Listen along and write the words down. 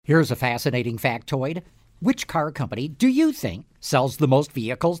Here's a fascinating factoid. Which car company do you think sells the most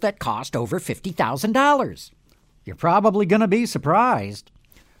vehicles that cost over $50,000? You're probably going to be surprised.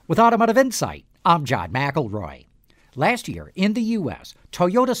 With Automotive Insight, I'm John McElroy. Last year in the U.S.,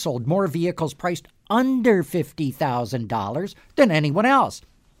 Toyota sold more vehicles priced under $50,000 than anyone else.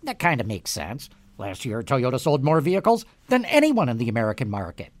 That kind of makes sense. Last year, Toyota sold more vehicles than anyone in the American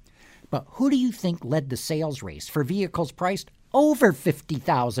market. But who do you think led the sales race for vehicles priced over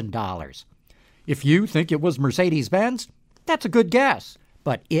 $50,000? If you think it was Mercedes-Benz, that's a good guess,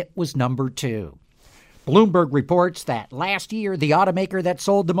 but it was number 2. Bloomberg reports that last year, the automaker that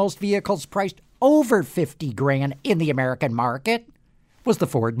sold the most vehicles priced over $50,000 in the American market was the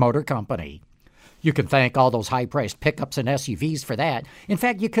Ford Motor Company. You can thank all those high-priced pickups and SUVs for that. In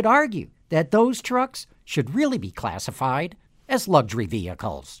fact, you could argue that those trucks should really be classified as luxury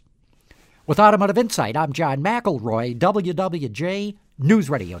vehicles. With Automotive Insight, I'm John McElroy, WWJ News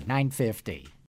Radio 950.